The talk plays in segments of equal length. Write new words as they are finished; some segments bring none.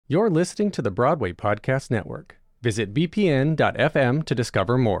You're listening to the Broadway Podcast Network. Visit bpn.fm to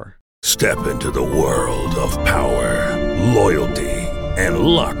discover more. Step into the world of power, loyalty, and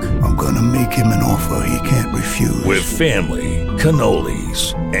luck. I'm gonna make him an offer he can't refuse. With family,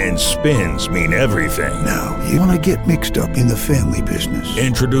 cannolis, and spins mean everything. Now, you wanna get mixed up in the family business.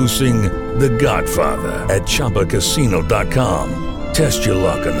 Introducing The Godfather at ChumbaCasino.com. Test your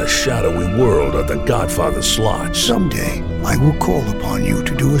luck in the shadowy world of The Godfather slot. Someday, I will call upon you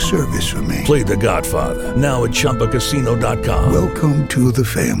to do a service for me. Play The Godfather, now at ChumbaCasino.com. Welcome to the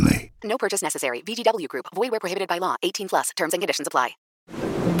family. No purchase necessary. VGW Group. Void where prohibited by law. 18 plus. Terms and conditions apply.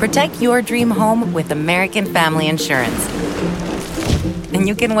 Protect your dream home with American Family Insurance. And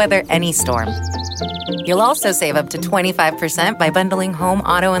you can weather any storm. You'll also save up to 25% by bundling home,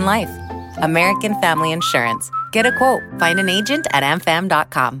 auto, and life. American Family Insurance. Get a quote. Find an agent at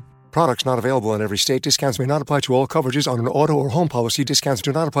amfam.com. Products not available in every state. Discounts may not apply to all coverages on an auto or home policy. Discounts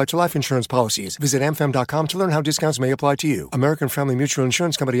do not apply to life insurance policies. Visit amfam.com to learn how discounts may apply to you. American Family Mutual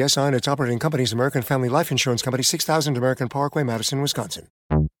Insurance Company, SI, and its operating companies, American Family Life Insurance Company, 6000 American Parkway, Madison, Wisconsin.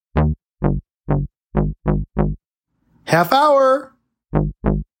 Half hour.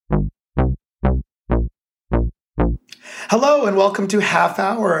 Hello and welcome to Half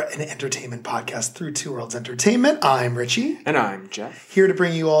Hour, an entertainment podcast through Two Worlds Entertainment. I'm Richie. And I'm Jeff. Here to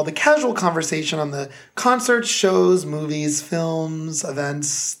bring you all the casual conversation on the concerts, shows, movies, films,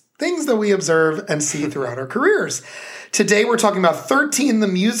 events, things that we observe and see throughout our careers. Today we're talking about 13 the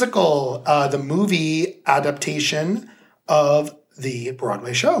Musical, the movie adaptation of the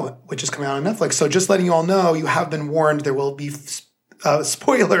Broadway show, which is coming out on Netflix. So just letting you all know, you have been warned, there will be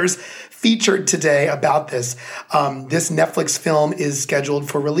spoilers featured today about this. This Netflix film is scheduled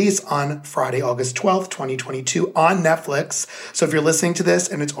for release on Friday, August 12th, 2022 on Netflix. So if you're listening to this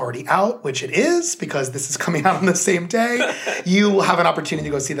and it's already out, which it is because this is coming out on the same day, you will have an opportunity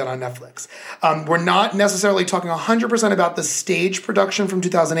to go see that on Netflix. We're not necessarily talking 100% about the stage production from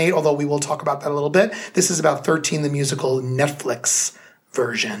 2008, although we will talk about that a little bit. This is about 13 the Musical Netflix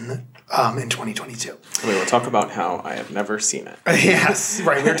version in 2022. We will talk about how I have never seen it. Yes,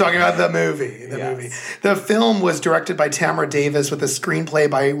 right. We're talking about the movie. The film was directed by Tamara Davis with a screenplay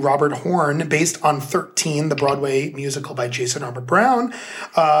by Robert Horn based on 13, the Broadway musical by Jason Robert Brown,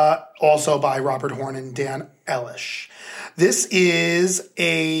 also by Robert Horn and Dan Elish. This is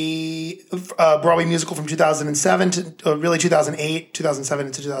a Broadway musical from 2007 to really 2008, 2007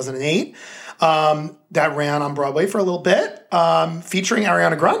 into 2008. That ran on Broadway for a little bit, featuring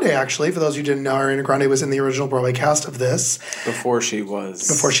Ariana Grande, actually. For those who didn't know, Ariana Grande was in the original Broadway cast of this. Before she's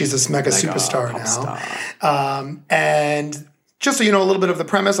this mega superstar now. And just so you know a little bit of the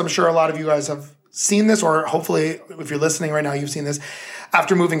premise, I'm sure a lot of you guys have seen this, or hopefully if you're listening right now, you've seen this.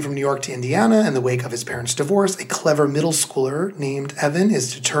 After moving from New York to Indiana in the wake of his parents' divorce, a clever middle schooler named Evan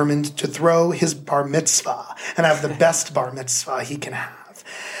is determined to throw his bar mitzvah and have the best bar mitzvah he can have.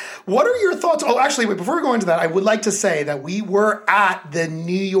 What are your thoughts? Oh, actually, wait, before we go into that, I would like to say that we were at the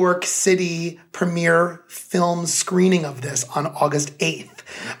New York City premiere film screening of this on August 8th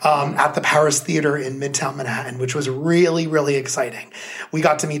at the Paris Theater in Midtown Manhattan, which was really, really exciting. We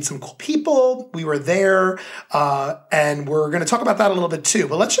got to meet some cool people. We were there, and we're going to talk about that a little bit too.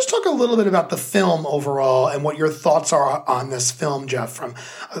 But let's just talk a little bit about the film overall and what your thoughts are on this film, Jeff, from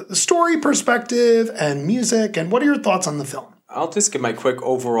a story perspective and music. And what are your thoughts on the film? I'll just give my quick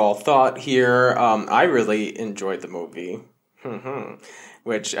overall thought here. I really enjoyed the movie,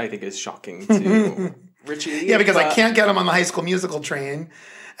 which I think is shocking to Richie. Yeah, because I can't get him on the High School Musical train.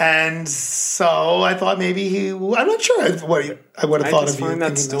 And so I thought maybe I'm not sure what I would have thought of you. I find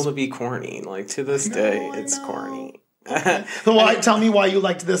that still to be corny. Like, to this day, it's corny. So tell me why you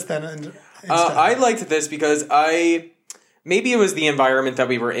liked this then. Instead. I liked this because maybe it was the environment that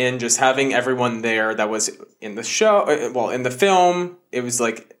we were in, just having everyone there that was in the show. In the film, it was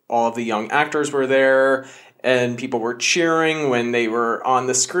like all of the young actors were there and people were cheering when they were on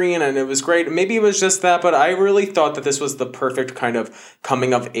the screen, and it was great. Maybe it was just that, but I really thought that this was the perfect kind of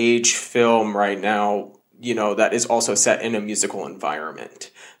coming of age film right now, that is also set in a musical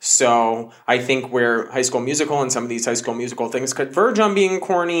environment. So I think where High School Musical and some of these High School Musical things converge on being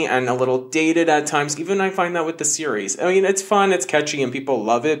corny and a little dated at times, even I find that with the series. I mean, it's fun, it's catchy, and people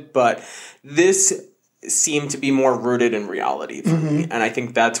love it, but this seemed to be more rooted in reality for me. And I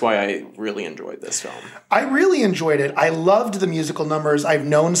think that's why I really enjoyed this film. I really enjoyed it. I loved the musical numbers. I've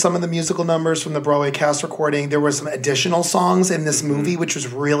known some of the musical numbers from the Broadway cast recording. There were some additional songs in this movie, which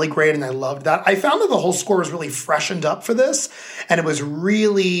was really great, and I loved that. I found that the whole score was really freshened up for this, and it was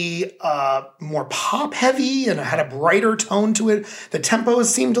really more pop-heavy, and it had a brighter tone to it. The tempos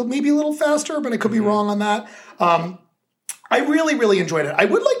seemed maybe a little faster, but I could be wrong on that. I really, really enjoyed it. I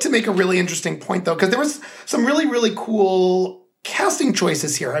would like to make a really interesting point, though, because there was some really, really cool casting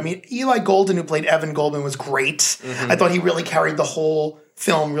choices here. I mean, Eli Golden, who played Evan Goldman, was great. Mm-hmm. I thought he really carried the whole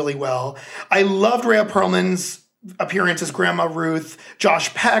film really well. I loved Rhea Perlman's appearance as Grandma Ruth,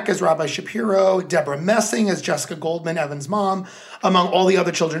 Josh Peck as Rabbi Shapiro, Deborah Messing as Jessica Goldman, Evan's mom, among all the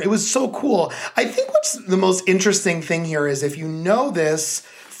other children. It was so cool. I think what's the most interesting thing here is if you know this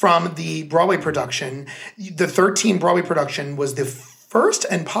from the Broadway production, the 13 Broadway production was the first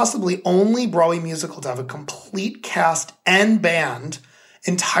and possibly only Broadway musical to have a complete cast and band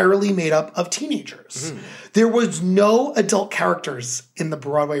entirely made up of teenagers. There was no adult characters in the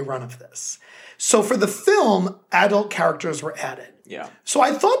Broadway run of this. So for the film, adult characters were added. Yeah. So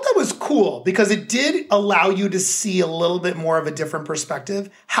I thought that was cool because it did allow you to see a little bit more of a different perspective.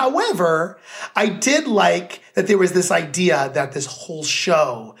 However, I did like that there was this idea that this whole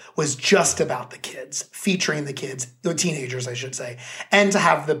show was just about the kids, featuring the kids, the teenagers, I should say, and to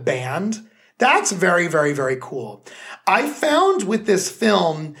have the band. That's very, very, very cool. I found with this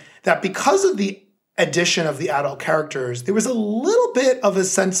film that because of the addition of the adult characters, there was a little bit of a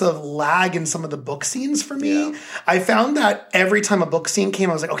sense of lag in some of the book scenes for me. Yeah. I found that every time a book scene came,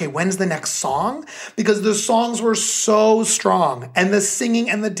 I was like, okay, when's the next song? Because the songs were so strong and the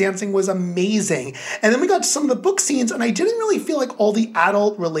singing and the dancing was amazing. And then we got to some of the book scenes and I didn't really feel like all the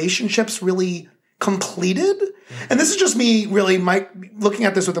adult relationships really completed. And this is just me really looking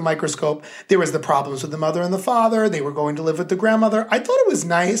at this with a microscope. There was the problems with the mother and the father. They were going to live with the grandmother. I thought it was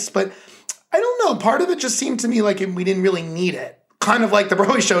nice, but I don't know. Part of it just seemed to me like we didn't really need it. Kind of like the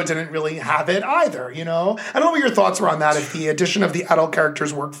Broadway show didn't really have it either, you know? I don't know what your thoughts were on that, if the addition of the adult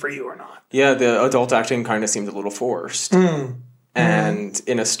characters worked for you or not. Yeah, the adult acting kind of seemed a little forced. And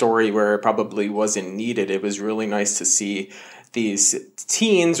in a story where it probably wasn't needed, it was really nice to see these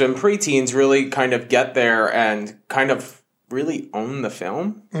teens and preteens really kind of get there and kind of really own the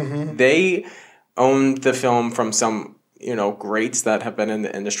film. They owned the film from some greats that have been in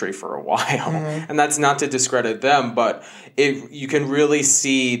the industry for a while. And that's not to discredit them, but you can really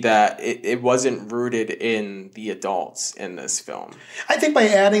see that it wasn't rooted in the adults in this film. I think by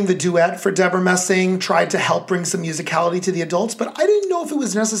adding the duet for Deborah Messing tried to help bring some musicality to the adults, but I didn't know if it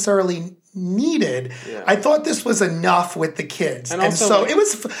was necessarily needed. Yeah. I thought this was enough with the kids. And so it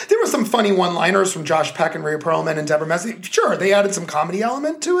was. There were some funny one-liners from Josh Peck and Rhea Perlman and Deborah Messing. Sure, they added some comedy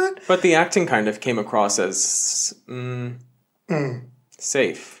element to it. But the acting kind of came across as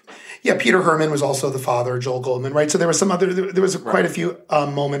safe. Yeah, Peter Herman was also the father, Joel Goldman, right? So there was quite a few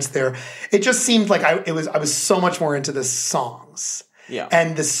moments there. It just seemed like I was so much more into the songs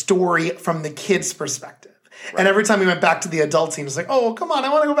and the story from the kids' perspective. Right. And every time we went back to the adult scene, it was like, oh, come on, I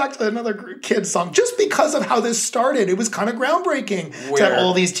want to go back to another kid's song. Just because of how this started, it was kind of groundbreaking to have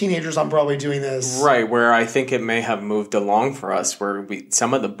all these teenagers on Broadway doing this. Right, where I think it may have moved along for us, where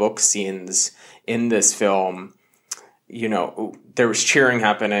some of the book scenes in this film, there was cheering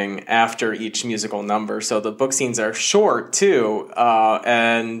happening after each musical number. So the book scenes are short, too,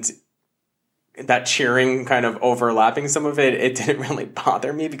 and that cheering kind of overlapping some of it didn't really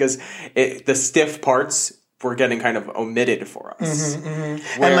bother me because the stiff parts were getting kind of omitted for us.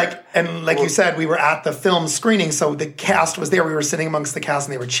 And like you said, we were at the film screening, so the cast was there. We were sitting amongst the cast,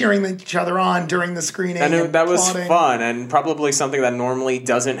 and they were cheering each other on during the screening. And that was fun, and probably something that normally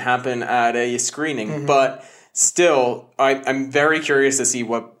doesn't happen at a screening. But still, I'm very curious to see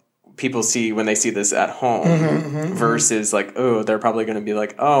what people see when they see this at home versus like, oh, they're probably going to be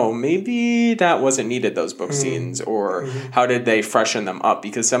like, oh, maybe that wasn't needed, those book scenes, or how did they freshen them up?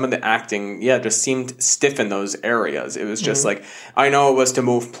 Because some of the acting, just seemed stiff in those areas. It was just like, I know it was to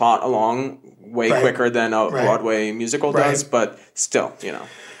move plot along way quicker than a Broadway musical does, but still,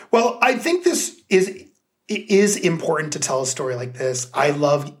 Well, I think it is important to tell a story like this. I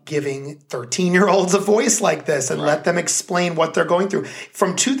love giving 13-year-olds a voice like this and let them explain what they're going through.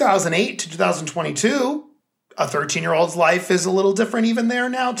 From 2008 to 2022, a 13-year-old's life is a little different even there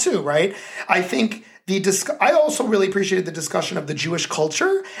now too, right? I think I also really appreciated the discussion of the Jewish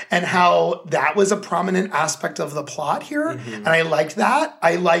culture and how that was a prominent aspect of the plot here. And I liked that.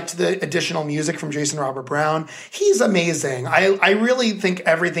 I liked the additional music from Jason Robert Brown. He's amazing. I really think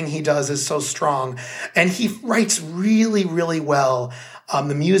everything he does is so strong. And he writes really, really well.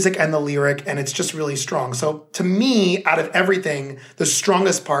 The music and the lyric, and it's just really strong. So to me, out of everything, the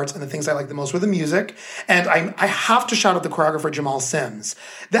strongest parts and the things I like the most were the music. And I have to shout out the choreographer, Jamal Sims.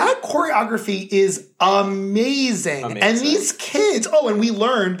 That choreography is amazing. And these kids, and we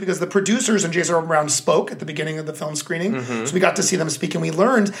learned, because the producers and Jason Robert Brown spoke at the beginning of the film screening, so we got to see them speak, and we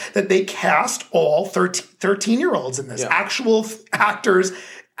learned that they cast all 13-year-olds in this. Actual actors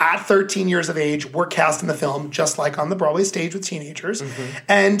at 13 years of age were cast in the film, just like on the Broadway stage with teenagers.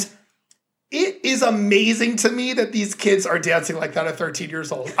 And it is amazing to me that these kids are dancing like that at 13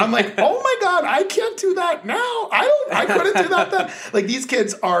 years old. I'm like, oh my God, I can't do that now. I couldn't do that then. Like, these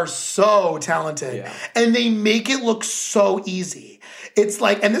kids are so talented and they make it look so easy. It's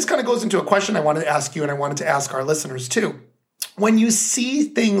like, and this kind of goes into a question I wanted to ask you and I wanted to ask our listeners too. When you see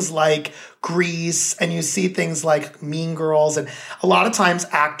things like Grease and you see things like Mean Girls, and a lot of times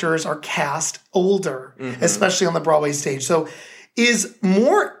actors are cast older, especially on the Broadway stage. So is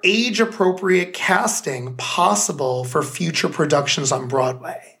more age-appropriate casting possible for future productions on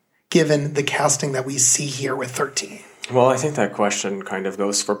Broadway, given the casting that we see here with 13? Well, I think that question kind of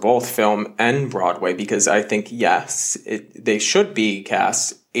goes for both film and Broadway, because I think, yes, they should be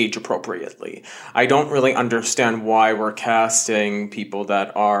cast age appropriately. I don't really understand why we're casting people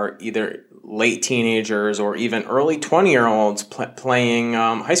that are either late teenagers or even early 20-year-olds playing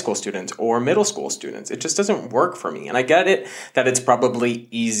high school students or middle school students. It just doesn't work for me. And I get it that it's probably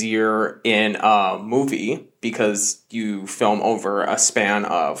easier in a movie because you film over a span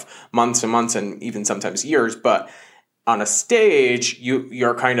of months and months and even sometimes years, but on a stage,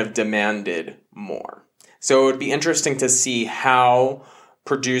 you're kind of demanded more. So it would be interesting to see how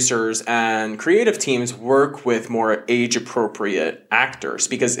producers and creative teams work with more age-appropriate actors,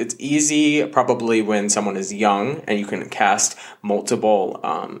 because it's easy probably when someone is young and you can cast multiple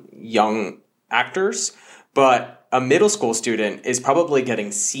young actors, but a middle school student is probably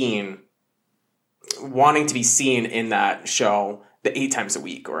wanting to be seen in that show the 8 times a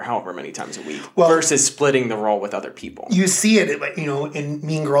week or however many times a week, versus splitting the role with other people. You see it, in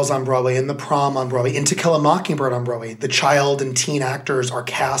Mean Girls on Broadway, in The Prom on Broadway, in To Kill a Mockingbird on Broadway. The child and teen actors are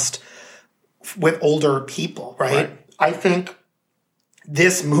cast with older people, right? I think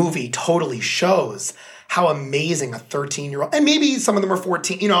this movie totally shows how amazing a 13-year-old, and maybe some of them are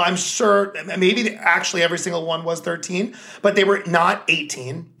 14, I'm sure, maybe actually every single one was 13, but they were not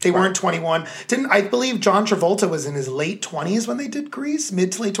 18. They weren't 21. I believe John Travolta was in his late 20s when they did Grease,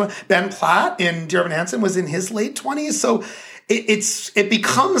 mid to late 20s. Ben Platt in Dear Evan Hansen was in his late 20s. So it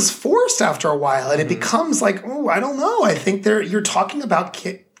becomes forced after a while, and it becomes like, oh, I don't know. I think you're talking about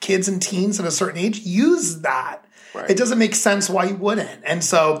kids and teens at a certain age. Use that. Right. It doesn't make sense why you wouldn't. And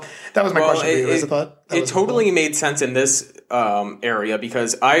so that was my question for you. It totally made sense in this area,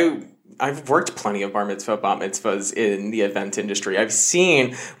 because I've worked plenty of bar mitzvah, bat mitzvahs in the event industry. I've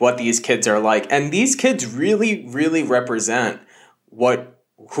seen what these kids are like. And these kids really, really represent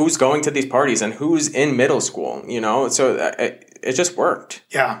who's going to these parties and who's in middle school, So it just worked.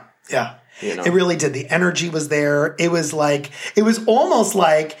 Yeah, yeah. It really did. The energy was there. It was almost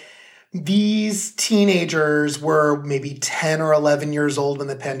like these teenagers were maybe 10 or 11 years old when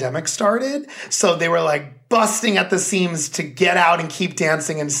the pandemic started. So they were like busting at the seams to get out and keep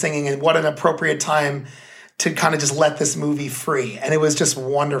dancing and singing. And what an appropriate time to kind of just let this movie free. And it was just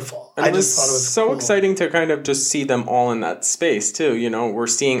wonderful. And I just thought it was so cool. Exciting to kind of just see them all in that space too. We're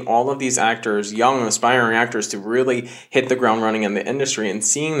seeing all of these actors, young aspiring actors, to really hit the ground running in the industry, and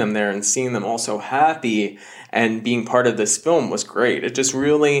seeing them there and seeing them all so happy and being part of this film was great.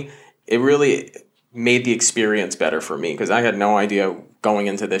 It really made the experience better for me, because I had no idea going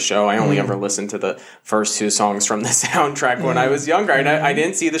into this show. I only ever listened to the first 2 songs from the soundtrack when I was younger. I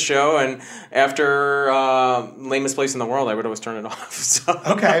didn't see the show, and after Lamest Place in the World, I would always turn it off. So.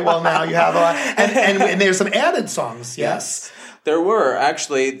 Okay, well now you have and there's some added songs, yes? There were.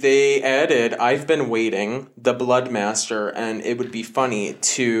 Actually, they added I've Been Waiting, The Bloodmaster, and It Would Be Funny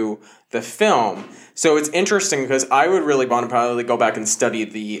to the film. So it's interesting because I would really want to probably go back and study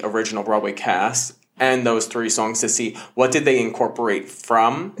the original Broadway cast and those 3 songs to see what did they incorporate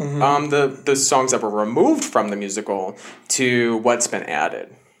from the songs that were removed from the musical to what's been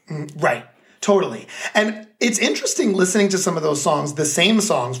added. Right. Totally. And it's interesting listening to some of those songs, the same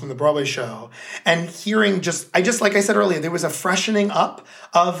songs from the Broadway show, and hearing like I said earlier, there was a freshening up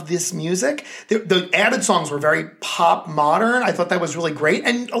of this music. The added songs were very pop modern. I thought that was really great.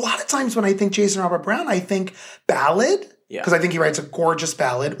 And a lot of times when I think Jason Robert Brown, I think ballad. Because I think he writes a gorgeous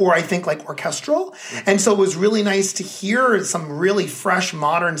ballad, or I think like orchestral. And so it was really nice to hear some really fresh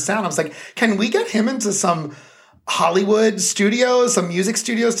modern sound. I was like, can we get him into some Hollywood studios, some music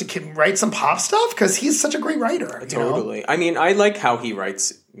studios to write some pop stuff? Because he's such a great writer. Totally. I mean, I like how he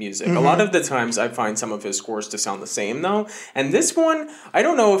writes music. A lot of the times I find some of his scores to sound the same though. And this one, I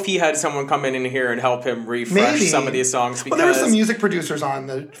don't know if he had someone come in here and help him refresh some of these songs. Because, well, there were some music producers on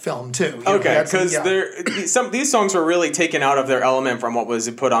the film too. Okay, because these songs were really taken out of their element from what was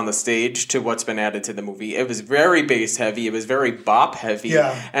put on the stage to what's been added to the movie. It was very bass heavy. It was very bop heavy.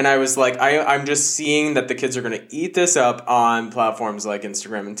 Yeah. And I was like, I'm just seeing that the kids are going to eat this up on platforms like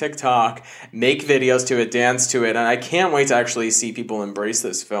Instagram and TikTok, make videos to it, dance to it. And I can't wait to actually see people embrace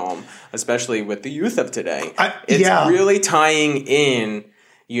this film, especially with the youth of today. It's really tying in,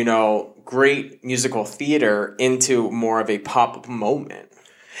 great musical theater into more of a pop moment.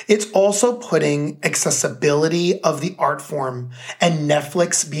 It's also putting accessibility of the art form and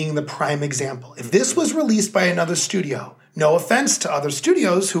Netflix being the prime example. If this was released by another studio, no offense to other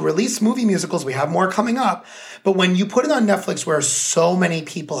studios who release movie musicals, we have more coming up. But when you put it on Netflix where so many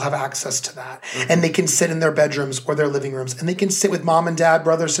people have access to that and they can sit in their bedrooms or their living rooms and they can sit with mom and dad,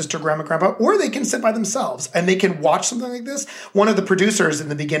 brother, sister, grandma, grandpa, or they can sit by themselves and they can watch something like this. One of the producers in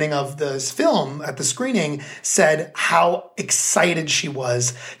the beginning of this film at the screening said how excited she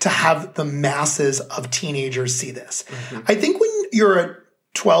was to have the masses of teenagers see this. I think when you're a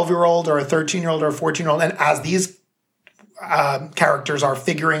 12-year-old or a 13-year-old or a 14-year-old, and as these characters are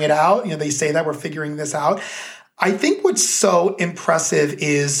figuring it out, they say that we're figuring this out. I think what's so impressive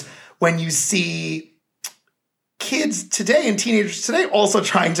is when you see kids today and teenagers today also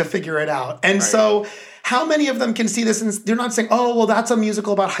trying to figure it out. And so how many of them can see this and they're not saying, oh, well, that's a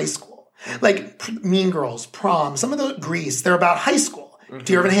musical about high school. Like Mean Girls, Prom, some of the Grease, they're about high school.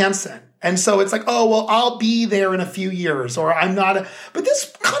 Dear Evan Hansen. And so it's like, oh, well, I'll be there in a few years, or I'm not. But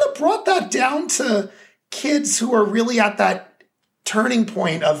this kind of brought that down to kids who are really at that turning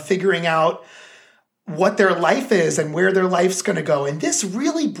point of figuring out what their life is and where their life's going to go. And this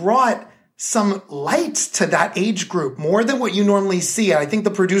really brought some light to that age group, more than what you normally see. And I think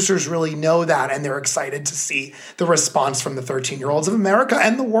the producers really know that, and they're excited to see the response from the 13-year-olds of America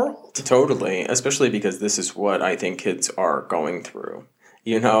and the world. Totally, especially because this is what I think kids are going through.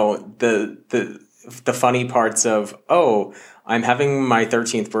 The funny parts of, I'm having my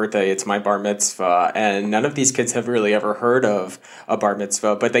 13th birthday, it's my bar mitzvah, and none of these kids have really ever heard of a bar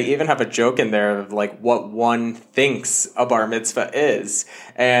mitzvah, but they even have a joke in there of like what one thinks a bar mitzvah is,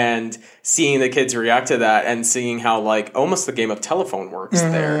 and seeing the kids react to that and seeing how like almost the game of telephone works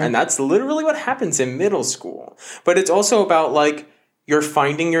there, and that's literally what happens in middle school. But it's also about like, you're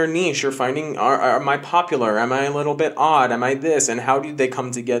finding your niche. You're finding, am I popular? Am I a little bit odd? Am I this? And how do they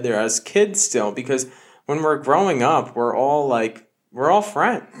come together as kids still? Because when we're growing up, we're all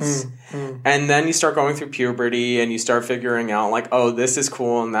friends. And then you start going through puberty and you start figuring out like, oh, this is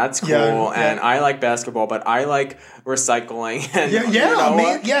cool and that's cool. And I like basketball, but I like recycling. And,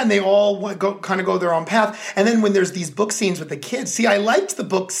 and they all go their own path. And then when there's these book scenes with the kids, I liked the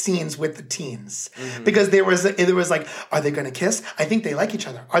book scenes with the teens because there was like, are they going to kiss? I think they like each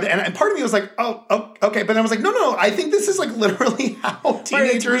other. Are they? And part of me was like, oh, okay. But I was like, no, I think this is like literally how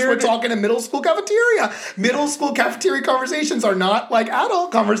teenagers were talking in middle school cafeteria. Middle school cafeteria conversations are not like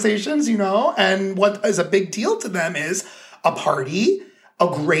adult conversations, and what is a big deal to them is a party, a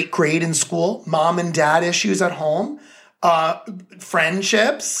great grade in school, mom and dad issues at home,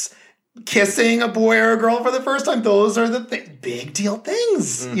 friendships, kissing a boy or a girl for the first time. Those are the big deal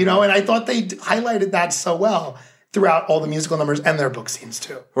things, and I thought they highlighted that so well throughout all the musical numbers and their book scenes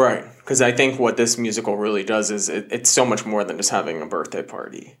too. Right, because I think what this musical really does is it's so much more than just having a birthday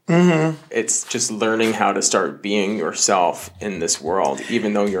party. It's just learning how to start being yourself in this world,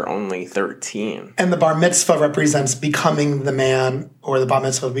 even though you're only 13. And the bar mitzvah represents becoming the man, or the bar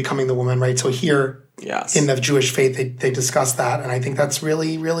mitzvah becoming the woman, right? So here in the Jewish faith, they discuss that, and I think that's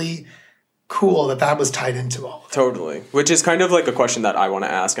really, really cool that was tied into all of it. Totally, which is kind of like a question that I want to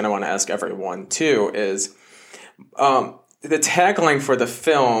ask, and I want to ask everyone too, is... the tagline for the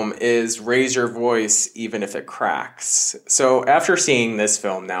film is raise your voice even if it cracks. So after seeing this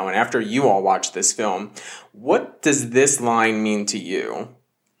film now, and after you all watch this film, what does this line mean to you?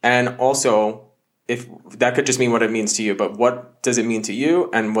 And also, if that could just mean what it means to you, but what does it mean to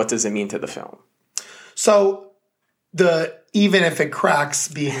you and what does it mean to the film? So the even if it cracks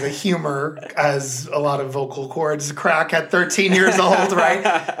being the humor, as a lot of vocal cords crack at 13 years old,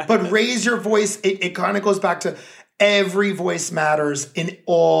 right? But raise your voice, it kind of goes back to every voice matters in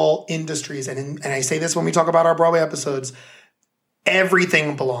all industries. And I say this when we talk about our Broadway episodes,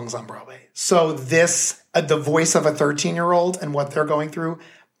 everything belongs on Broadway. So this, the voice of a 13-year-old and what they're going through,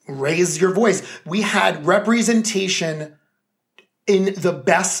 raise your voice. We had representation in the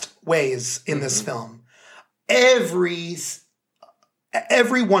best ways in this film. Every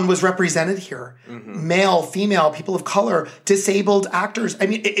everyone was represented here. Male, female, people of color, disabled actors. I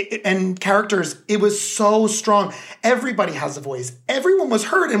mean, and characters. It was so strong. Everybody has a voice. Everyone was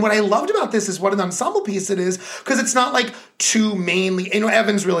heard. And what I loved about this is what an ensemble piece it is, because it's not like two mainly,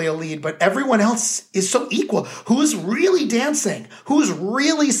 Evan's really a lead, but everyone else is so equal. Who's really dancing? Who's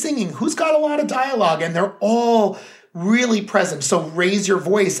really singing? Who's got a lot of dialogue? And they're all really present. So raise your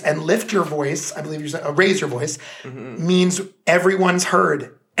voice and lift your voice. I believe you said raise your voice means everyone's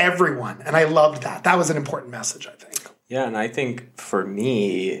heard. Everyone. And I loved that. That was an important message, I think. Yeah, and I think for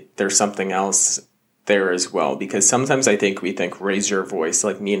me, there's something else there as well, because sometimes I think we think raise your voice,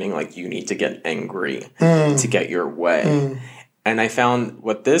 like meaning like you need to get angry to get your way. And I found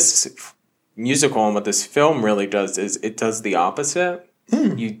what this musical and what this film really does is it does the opposite.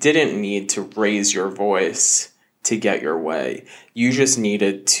 You didn't need to raise your voice to get your way. You just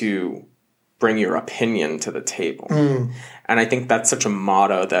needed to bring your opinion to the table. And I think that's such a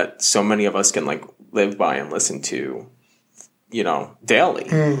motto that so many of us can like live by and listen to, daily.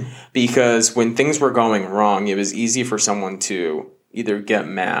 Because when things were going wrong, it was easy for someone to either get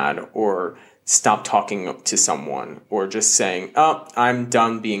mad or stop talking to someone or just saying, oh, I'm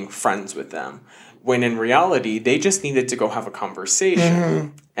done being friends with them. When in reality, they just needed to go have a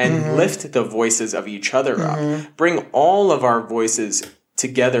conversation and lift the voices of each other up. Bring all of our voices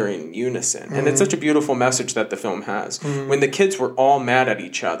together in unison. And it's such a beautiful message that the film has. When the kids were all mad at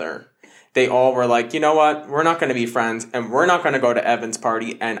each other, they all were like, you know what? We're not going to be friends, and we're not going to go to Evan's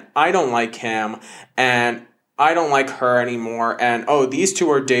party, and I don't like him, and I don't like her anymore, and oh, these two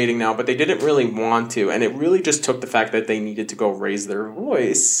are dating now, but they didn't really want to. And it really just took the fact that they needed to go raise their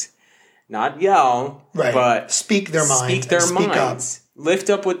voice. Not yell, but speak their mind. Minds. Lift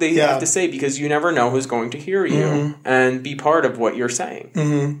up what they have to say, because you never know who's going to hear you and be part of what you're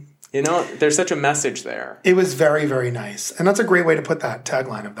saying. There's such a message there. It was very, very nice. And that's a great way to put that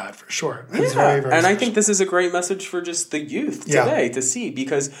tagline of that, for sure. It was very, very and special. I think this is a great message for just the youth today to see,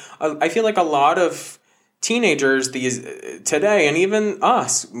 because I feel like a lot of teenagers today, and even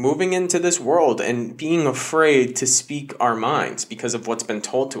us, moving into this world and being afraid to speak our minds because of what's been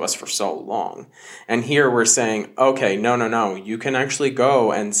told to us for so long. And here we're saying, okay, no, you can actually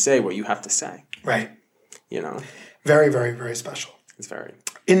go and say what you have to say. Right. Very, very, very special. It's very.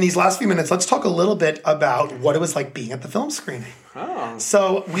 In these last few minutes, let's talk a little bit about what it was like being at the film screening. Oh.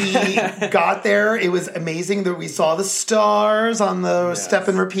 So we got there. It was amazing that we saw the stars on the step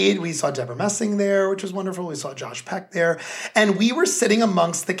and repeat. We saw Deborah Messing there, which was wonderful. We saw Josh Peck there. And we were sitting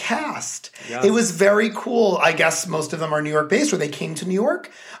amongst the cast. Yes. It was very cool. I guess most of them are New York based, or they came to New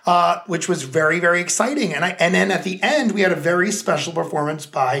York, which was very, very exciting. And then at the end, we had a very special performance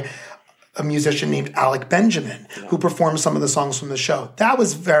by a musician named Alec Benjamin, who performed some of the songs from the show. That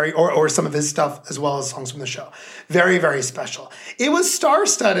was or some of his stuff as well as songs from the show. Very, very special. It was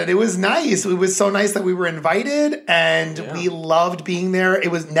star-studded. It was nice. It was so nice that we were invited, and we loved being there.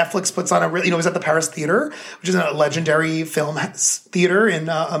 It was Netflix puts on it was at the Paris Theater, which is a legendary film theater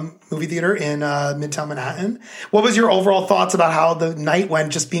movie theater in Midtown Manhattan. What was your overall thoughts about how the night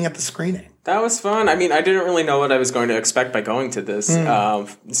went, just being at the screening? That was fun. I mean, I didn't really know what I was going to expect by going to this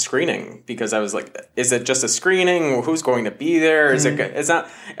screening, because I was like, is it just a screening? Who's going to be there? Is it's not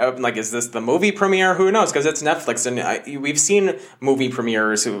like, is this the movie premiere? Who knows? Because it's Netflix, and we've seen movie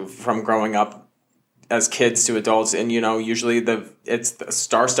premieres from growing up as kids to adults, and usually it's the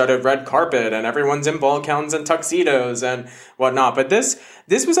star-studded red carpet, and everyone's in ball gowns and tuxedos and whatnot. But this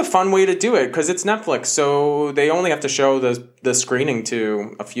was a fun way to do it, because it's Netflix, so they only have to show the screening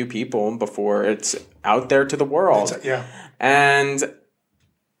to a few people before it's out there to the world. And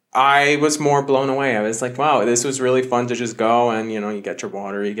I was more blown away. I was like, wow, this was really fun to just go and, you get your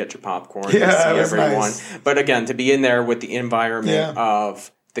water, you get your popcorn, you see everyone. Nice. But again, to be in there with the environment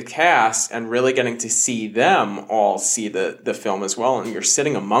of the cast and really getting to see them all see the film as well. And you're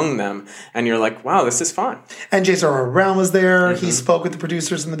sitting among them and you're like, wow, this is fun. And Jason Brown was there. He spoke with the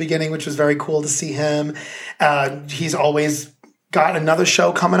producers in the beginning, which was very cool to see him. He's always got another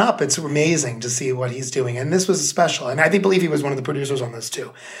show coming up. It's amazing to see what he's doing. And this was special. And I believe he was one of the producers on this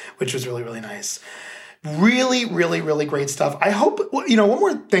too, which was really, really nice. Really, really, really great stuff. I hope, one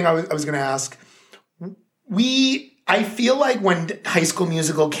more thing I was going to ask. I feel like when High School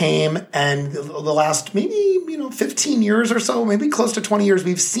Musical came, and the last maybe 15 years or so, maybe close to 20 years,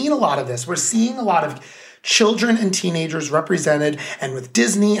 we've seen a lot of this. We're seeing a lot of children and teenagers represented, and with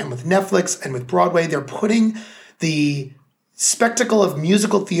Disney and with Netflix and with Broadway, they're putting the spectacle of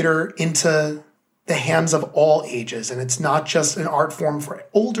musical theater into the hands of all ages, and it's not just an art form for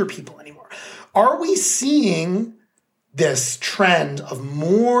older people anymore. Are we seeing this trend of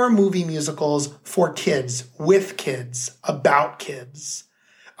more movie musicals for kids, with kids, about kids.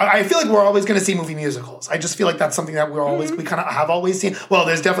 I feel like we're always going to see movie musicals. I just feel like that's something that we kind of have always seen. Well,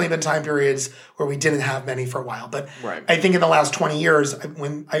 there's definitely been time periods where we didn't have many for a while. But I think in the last 20 years,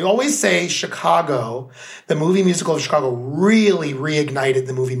 when I always say Chicago, the movie musical of Chicago really reignited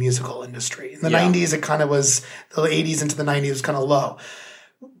the movie musical industry. In the 90s, it kind of was, the 80s into the 90s was kind of low.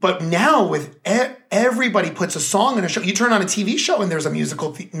 But now with everybody puts a song in a show. You turn on a TV show and there's a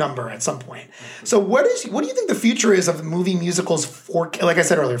musical number at some point. So what do you think the future is of movie musicals for, like I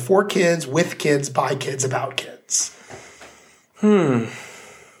said earlier, for kids, with kids, by kids, about kids?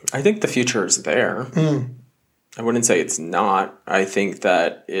 I think the future is there. I wouldn't say it's not. I think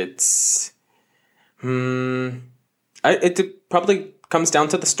that it's it probably comes down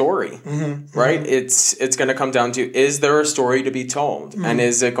to the story, right? It's going to come down to, is there a story to be told? And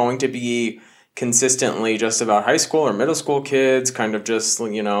is it going to be consistently just about high school or middle school kids, kind of just,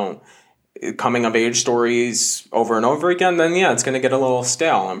 coming of age stories over and over again? Then it's going to get a little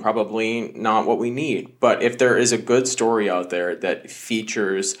stale and probably not what we need. But if there is a good story out there that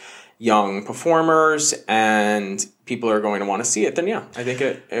features young performers and people are going to want to see it, then I think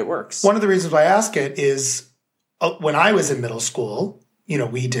it works. One of the reasons why I ask it is, when I was in middle school,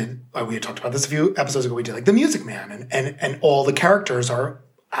 we had talked about this a few episodes ago. We did like The Music Man, and all the characters are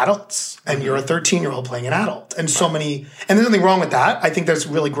adults, and you're a 13-year-old playing an adult, and so many. And there's nothing wrong with that. I think that's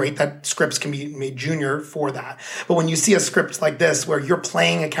really great that scripts can be made junior for that. But when you see a script like this where you're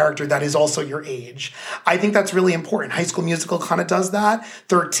playing a character that is also your age, I think that's really important. High School Musical kind of does that.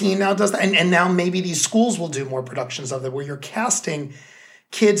 13 now does that, and now maybe these schools will do more productions of it where you're casting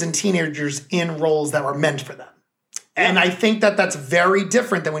kids and teenagers in roles that were meant for them. And I think that that's very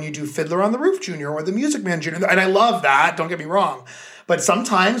different than when you do Fiddler on the Roof Jr. or The Music Man Jr. And I love that, don't get me wrong. But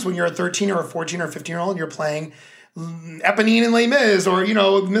sometimes when you're a 13 or a 14 or a 15-year-old, you're playing Eponine and Les Mis or,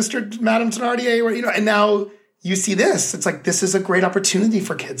 Mr. Madame Thenardier, or, and now you see this. It's like, this is a great opportunity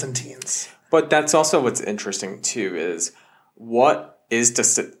for kids and teens. But that's also what's interesting, too, is what is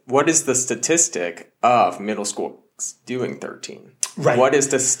the statistic of middle school doing 13? Right. What is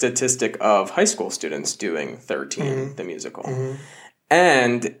the statistic of high school students doing 13, the musical?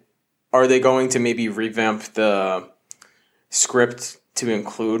 And are they going to maybe revamp the script to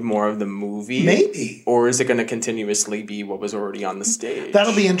include more of the movie? Maybe. Or is it going to continuously be what was already on the stage?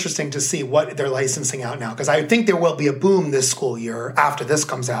 That'll be interesting to see what they're licensing out now, because I think there will be a boom this school year after this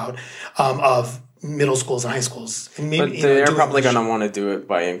comes out of middle schools and high schools. And maybe, but they're probably going to want to do it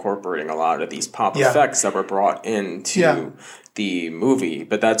by incorporating a lot of these pop effects that were brought into the movie.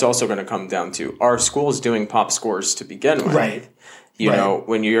 But that's also going to come down to, are schools doing pop scores to begin with? Right. You know,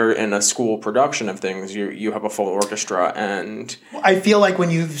 when you're in a school production of things, you have a full orchestra. And I feel like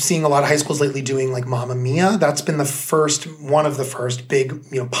when you've seen a lot of high schools lately doing like Mamma Mia, that's been one of the first big,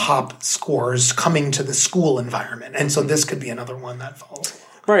 pop scores coming to the school environment. And so this could be another one that falls.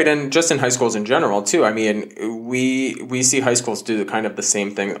 Right, and just in high schools in general, too. I mean, we see high schools do kind of the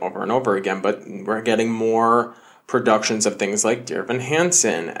same thing over and over again, but we're getting more productions of things like Dear Evan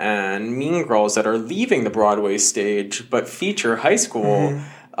Hansen and Mean Girls that are leaving the Broadway stage but feature high school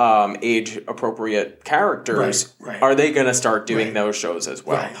age-appropriate characters. Right. Are they going to start doing those shows as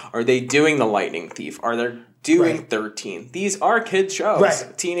well? Right. Are they doing The Lightning Thief? Are they doing 13? These are kids shows,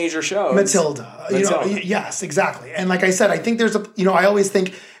 teenager shows. Matilda. Yes, exactly. And like I said, I think there's I always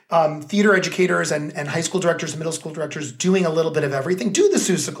think theater educators and high school directors and middle school directors doing a little bit of everything. Do the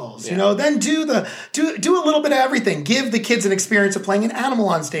Seussicles, then do a little bit of everything. Give the kids an experience of playing an animal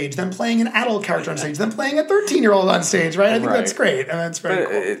on stage, then playing an adult character on stage, then playing a 13-year-old on stage, right? I think that's great. And that's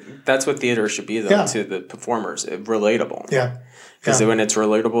very cool. That's what theater should be, though, to the performers. Relatable. Yeah. Because when it's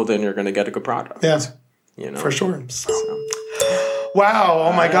relatable, then you're going to get a good product. Yeah. For sure. Wow.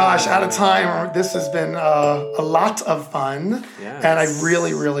 Oh my gosh. Out of time. This has been a lot of fun. Yes. And I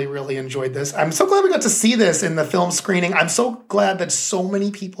really, really, really enjoyed this. I'm so glad we got to see this in the film screening. I'm so glad that so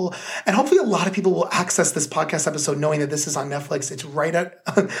many people, and hopefully a lot of people, will access this podcast episode knowing that this is on Netflix. It's right at,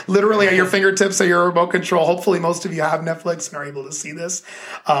 literally at your fingertips, at your remote control. Hopefully most of you have Netflix and are able to see this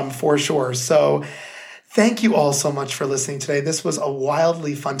for sure. So thank you all so much for listening today. This was a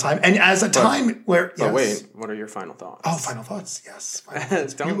wildly fun time. And as a time where... But wait, what are your final thoughts? Oh, final thoughts. Yes.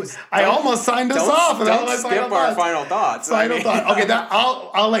 I almost signed us off. Don't skip our final thoughts. Final thought. Okay,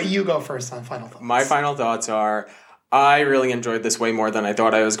 I'll let you go first on final thoughts. My final thoughts are, I really enjoyed this way more than I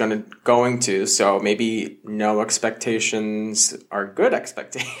thought I was going to. So maybe no expectations are good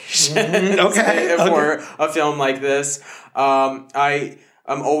expectations for a film like this.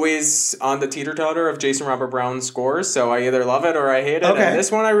 I'm always on the teeter-totter of Jason Robert Brown's scores, so I either love it or I hate it. Okay. And this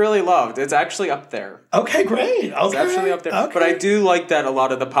one I really loved. It's actually up there. Okay, great. Okay. It's actually up there. Okay. But I do like that a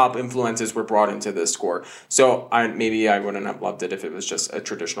lot of the pop influences were brought into this score. So maybe I wouldn't have loved it if it was just a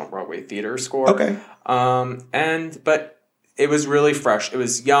traditional Broadway theater score. Okay. But it was really fresh. It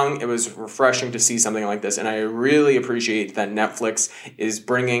was young. It was refreshing to see something like this. And I really appreciate that Netflix is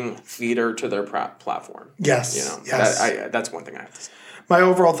bringing theater to their platform. Yes. Yes. That's one thing I have to say. My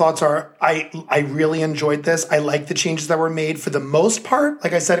overall thoughts are I really enjoyed this. I like the changes that were made for the most part.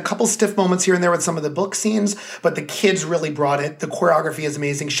 Like I said, a couple stiff moments here and there with some of the book scenes, but the kids really brought it. The choreography is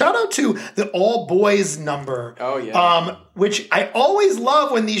amazing. Shout out to the all boys number. Oh, yeah. Which I always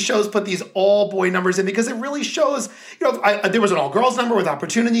love when these shows put these all boy numbers in because it really shows, there was an all girls number with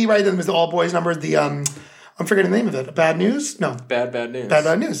Opportunity, right? Then there was the all boys number, I'm forgetting the name of it. Bad News? No. Bad News.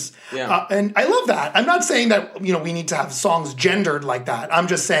 Bad News. Yeah. And I love that. I'm not saying that, we need to have songs gendered like that. I'm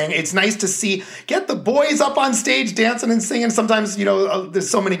just saying it's nice to get the boys up on stage dancing and singing. Sometimes, there's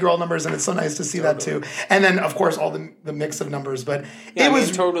so many girl numbers and it's so nice to see that too. And then, of course, all the mix of numbers. But it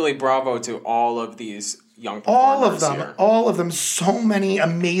was totally bravo to all of these young All performers of them. here. All of them. So many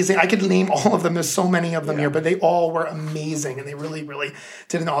amazing. I could name all of them. There's so many of them here, but they all were amazing. And they really, really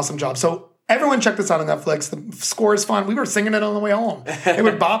did an awesome job. So everyone check this out on Netflix. The score is fun. We were singing it on the way home. It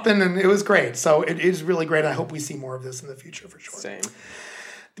was bopping and it was great. So it is really great. I hope we see more of this in the future for sure. Same.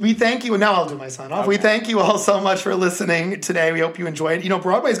 We thank you. And now I'll do my sign off. Okay. We thank you all so much for listening today. We hope you enjoyed.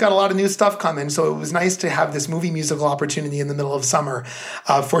 Broadway's got a lot of new stuff coming. So it was nice to have this movie musical opportunity in the middle of summer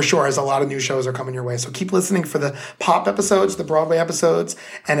for sure, as a lot of new shows are coming your way. So keep listening for the pop episodes, the Broadway episodes,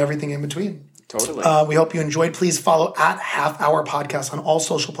 and everything in between. Totally. We hope you enjoyed. Please follow at Half Hour Podcast on all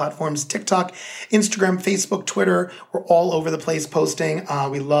social platforms, TikTok, Instagram, Facebook, Twitter. We're all over the place posting.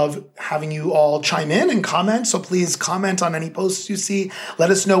 We love having you all chime in and comment. So please comment on any posts you see. Let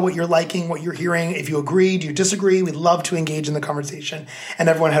us know what you're liking, what you're hearing. If you agree, do you disagree? We'd love to engage in the conversation. And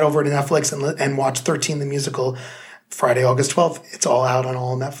everyone head over to Netflix and watch 13 the Musical. Friday, August 12th. It's all out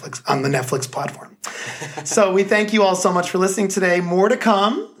on the Netflix platform. So we thank you all so much for listening today. More to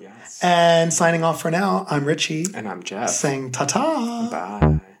come. And signing off for now, I'm Richie. And I'm Jeff. Saying ta-ta.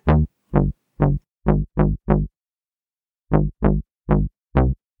 Bye.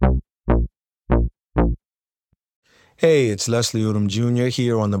 Hey, it's Leslie Odom Jr.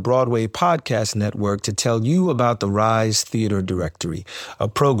 here on the Broadway Podcast Network to tell you about the Rise Theater Directory, a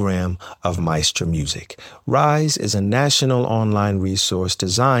program of Maestro Music. Rise is a national online resource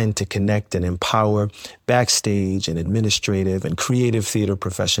designed to connect and empower backstage and administrative and creative theater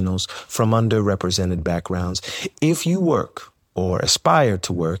professionals from underrepresented backgrounds. If you work or aspire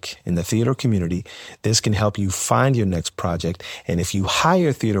to work in the theater community, this can help you find your next project. And if you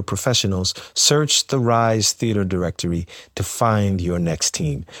hire theater professionals, search the Rise Theater Directory to find your next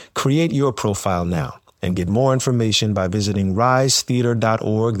team. Create your profile now and get more information by visiting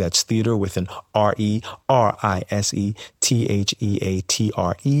risetheater.org. That's theater with an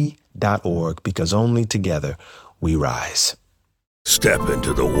RERISETHEATRE.org, because only together we rise. Step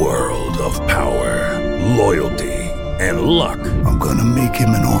into the world of power, loyalty, and luck. I'm gonna make him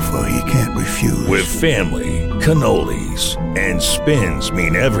an offer he can't refuse. With family, cannolis, and spins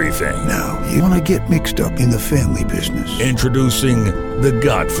mean everything. Now, you wanna get mixed up in the family business. Introducing The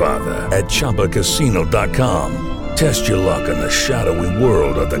Godfather at ChumbaCasino.com. Test your luck in the shadowy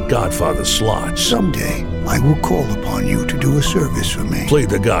world of The Godfather slot. Someday, I will call upon you to do a service for me. Play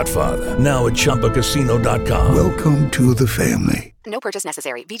The Godfather now at ChumbaCasino.com. Welcome to the family. No purchase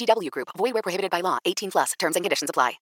necessary. VGW Group. Void where prohibited by law. 18+. Terms and conditions apply.